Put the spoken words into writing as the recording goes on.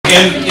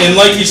And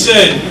like you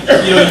said,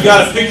 you know, you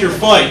got to pick your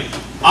fight.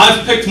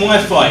 I've picked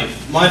my fight.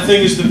 My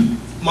thing is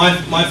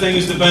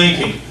the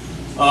banking.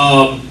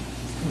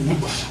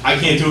 I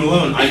can't do it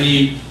alone. I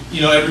need,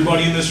 you know,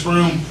 everybody in this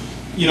room,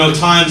 you know,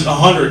 times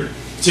 100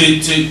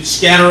 to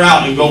scatter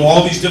out and go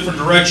all these different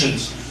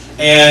directions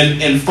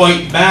and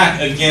fight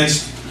back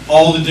against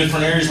all the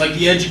different areas, like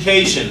the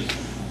education.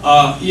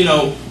 You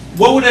know,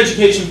 what would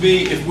education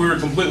be if we were to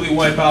completely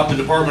wipe out the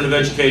Department of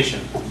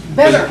Education?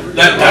 Better.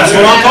 That's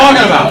what I'm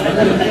talking about.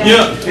 You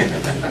know,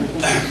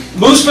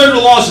 most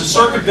federal laws have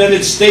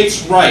circumvented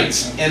states'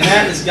 rights, and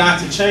that has got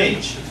to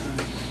change.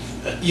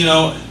 You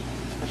know,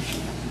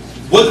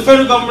 what the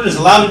federal government is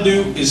allowed to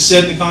do is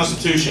set in the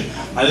Constitution.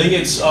 I think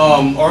it's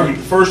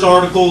first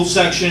article,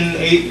 section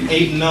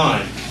 8 and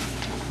 9.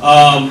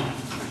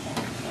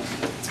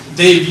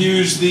 They've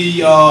used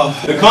the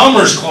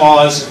Commerce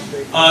Clause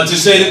to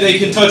say that they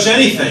can touch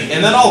anything,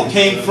 and that all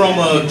came from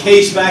a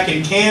case back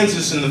in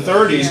Kansas in the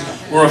 30s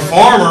where a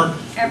farmer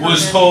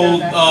was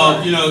told,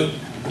 you know,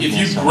 if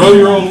you grow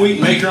your own wheat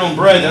and make your own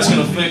bread, that's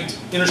going to affect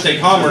interstate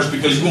commerce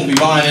because you won't be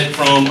buying it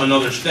from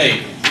another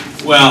state.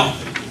 Well,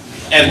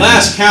 at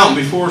last count,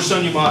 before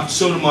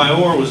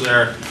Sotomayor was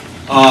there,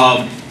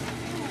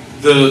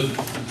 the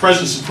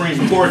present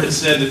Supreme Court had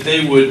said that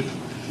they would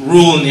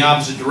rule in the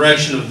opposite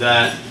direction of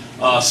that,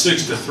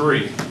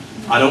 6-3.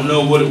 I don't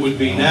know what it would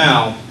be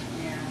now,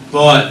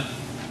 but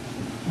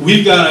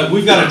we've got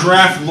to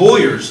draft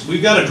lawyers.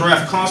 We've got to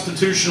draft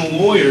constitutional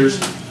lawyers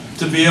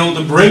to be able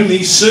to bring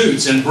these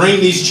suits and bring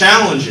these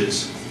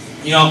challenges.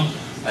 You know,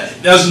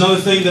 that's another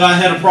thing that I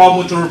had a problem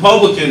with the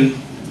Republican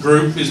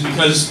group, is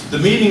because the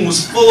meeting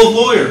was full of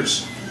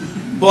lawyers,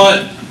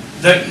 but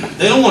they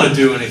don't want to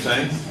do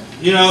anything.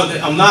 You know,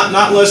 not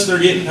unless they're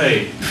getting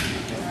paid.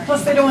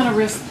 Plus, they don't want to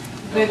risk.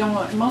 They don't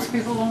want. Most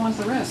people don't want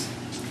the risk.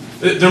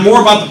 They're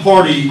more about the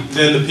party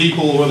than the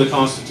people or the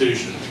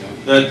Constitution.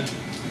 That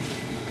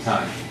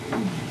time.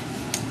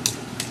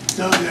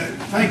 Doug,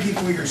 thank you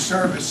for your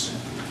service.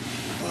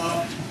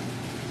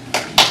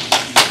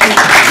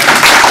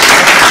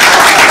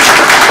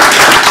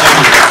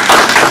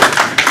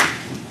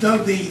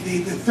 Doug,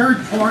 the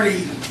third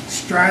party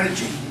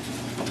strategy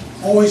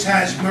always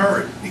has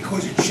merit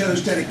because it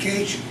shows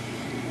dedication.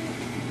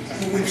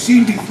 What we've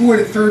seen before,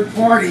 the third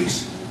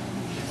parties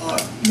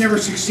never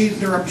succeeded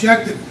their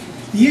objective.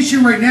 The issue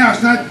right now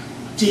is not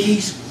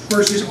D's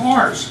versus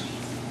R's.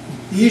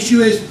 The issue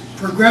is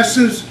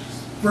progressives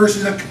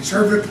versus a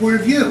conservative point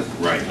of view.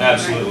 right,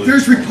 absolutely.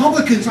 There's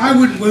Republicans I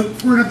wouldn't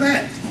vote for in a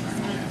bet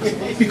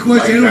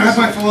because they don't have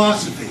my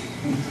philosophy.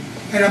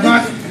 And I'm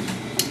not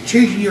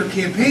changing your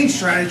campaign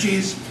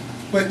strategies,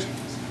 but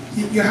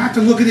you have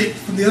to look at it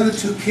from the other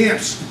two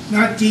camps,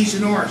 not D's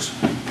and R's.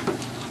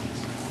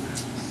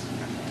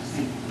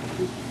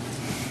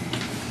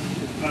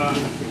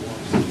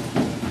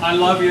 I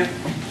love you.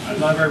 I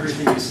love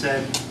everything you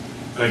said.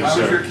 Thank you, I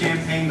was sir. your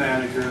campaign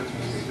manager.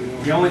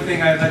 The only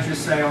thing I let you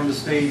say on the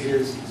stage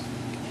is,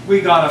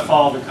 we gotta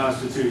follow the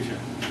Constitution.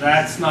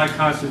 That's not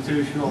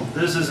constitutional.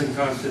 This isn't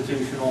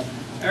constitutional.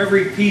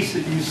 Every piece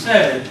that you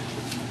said,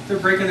 they're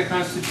breaking the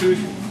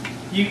Constitution.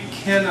 You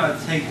cannot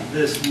take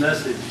this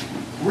message.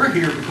 We're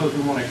here because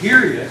we want to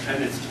hear you,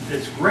 and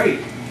it's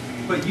great.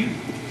 But you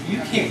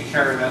can't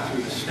carry that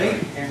through the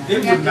state. It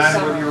wouldn't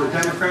matter whether you're a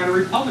Democrat or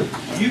Republican.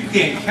 You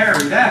can't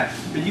carry that,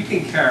 but you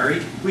can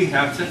carry, we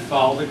have to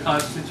follow the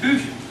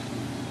Constitution.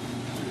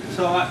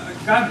 So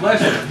God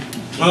bless you.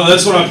 Well,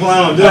 that's what I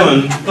plan on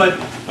doing. But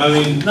I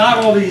mean, not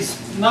all these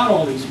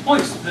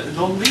points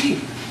don't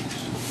lead.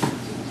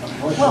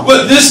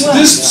 but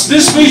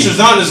this speech was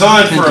not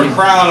designed for a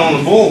crowd on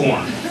a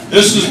bullhorn.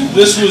 This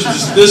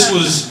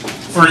was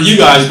for you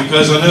guys,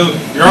 because I know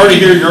you're already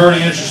here, you're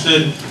already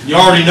interested, you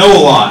already know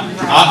a lot.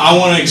 I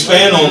want to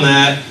expand on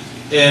that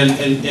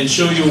and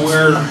show you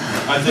where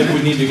I think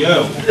we need to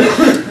go.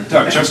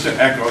 Doug, just to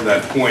echo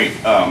that point,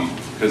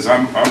 because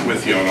I'm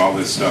with you on all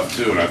this stuff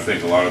too, and I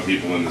think a lot of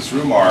people in this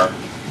room are,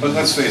 but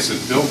let's face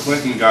it, Bill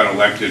Clinton got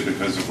elected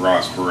because of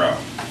Ross Perot.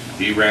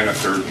 He ran a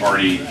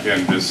third-party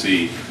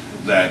candidacy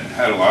that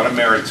had a lot of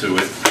merit to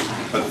it,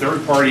 but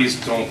third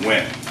parties don't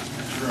win.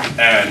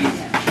 And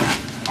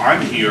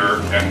I'm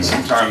here, and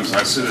sometimes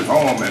I sit at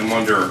home and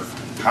wonder,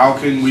 how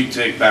can we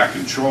take back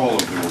control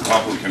of the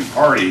Republican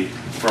Party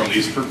from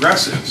these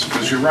progressives?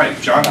 Because you're right,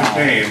 John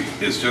McCain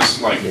is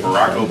just like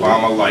Barack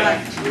Obama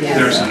light.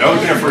 There's no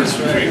difference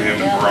between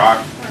him and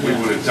Barack. We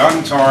would have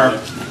done TARP.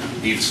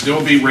 He'd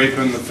still be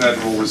raping the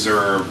Federal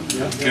Reserve.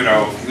 You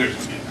know,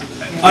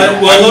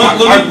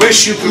 I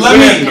wish you could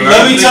win, but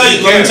let me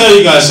tell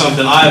you guys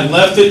something. I have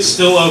left it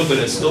still open.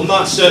 It's still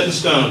not set in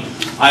stone.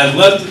 I have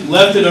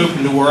left it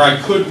open to where I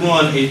could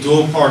run a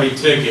dual party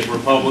ticket,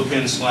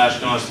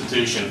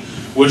 Republican/Constitution,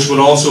 which would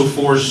also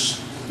force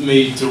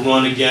me to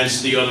run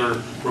against the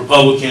other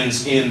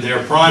Republicans in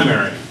their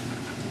primary.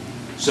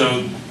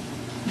 So,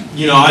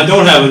 you know, I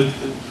don't have an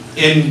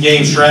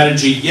in-game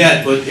strategy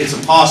yet, but it's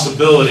a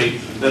possibility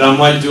that I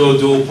might do a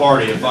dual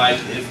party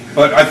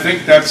But I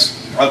think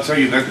that's, I'll tell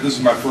you that this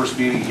is my first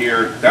meeting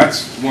here.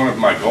 That's one of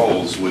my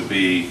goals would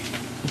be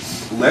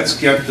let's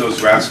get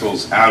those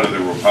rascals out of the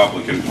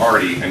Republican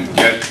Party and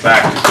get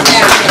back to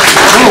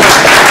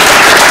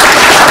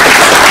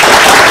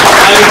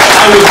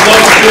I would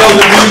love to be able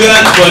to do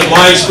that, but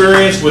my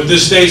experience with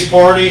this state's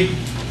party,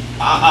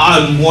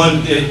 I'm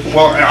one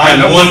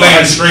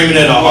man screaming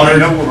at Well, I 100.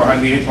 know we're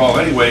behind the 8 ball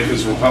anyway,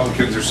 because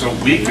Republicans are so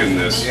weak in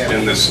this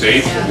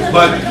state,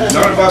 but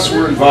none of us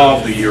were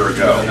involved a year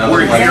ago.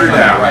 We're here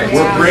now,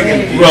 we're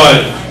bringing people.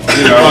 Right.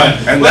 You know,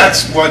 and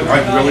that's what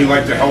I'd really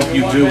like to help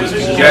you do, is to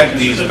get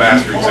these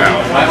bastards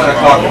out. I'm going to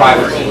talk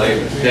privately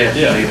later.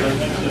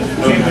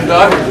 We do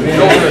not,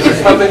 those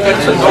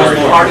Republicans and those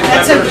party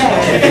members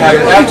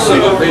have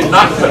absolutely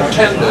not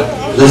pretended.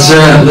 Let's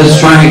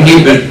try and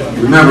keep it,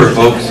 remember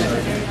folks,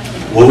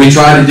 what we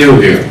try to do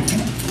here.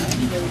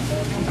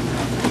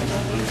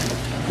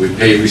 We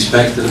pay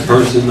respect to the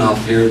person out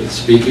here that's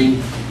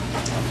speaking.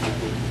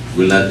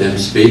 We let them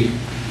speak.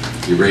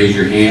 You raise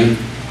your hand.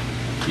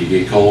 You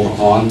get called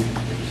upon.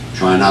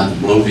 Try not to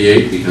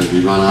bloviate because we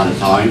run out of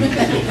time.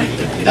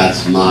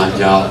 That's my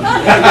job.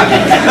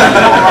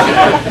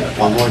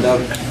 One more,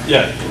 Doug?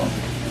 Yeah.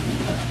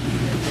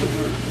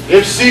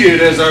 If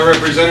seated as our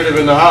representative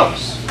in the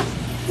House,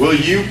 will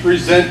you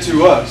present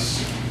to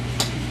us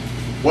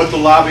what the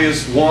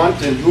lobbyists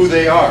want and who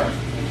they are,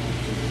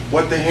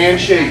 what the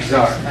handshakes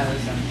are,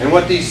 and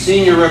what these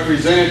senior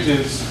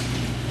representatives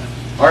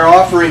are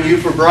offering you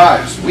for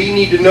bribes? We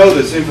need to know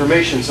this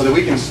information so that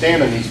we can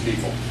stand on these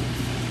people.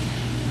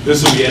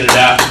 This will be edited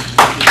out.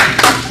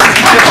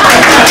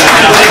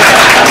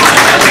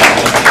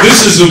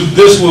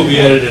 This will be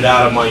edited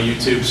out of my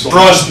YouTube. So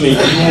trust me, you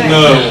will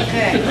know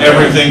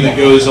everything that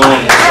goes on.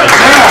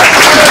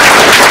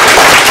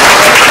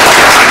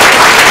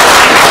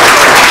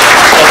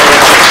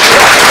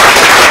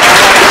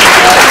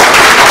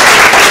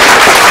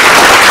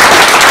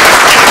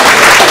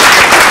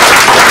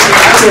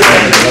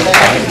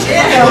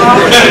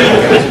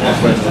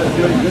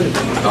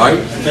 All right?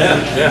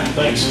 Yeah,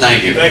 thanks.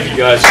 Thank you. Thank you,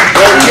 guys. I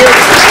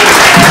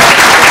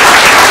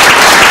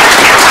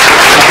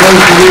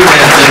close the meeting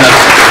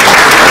at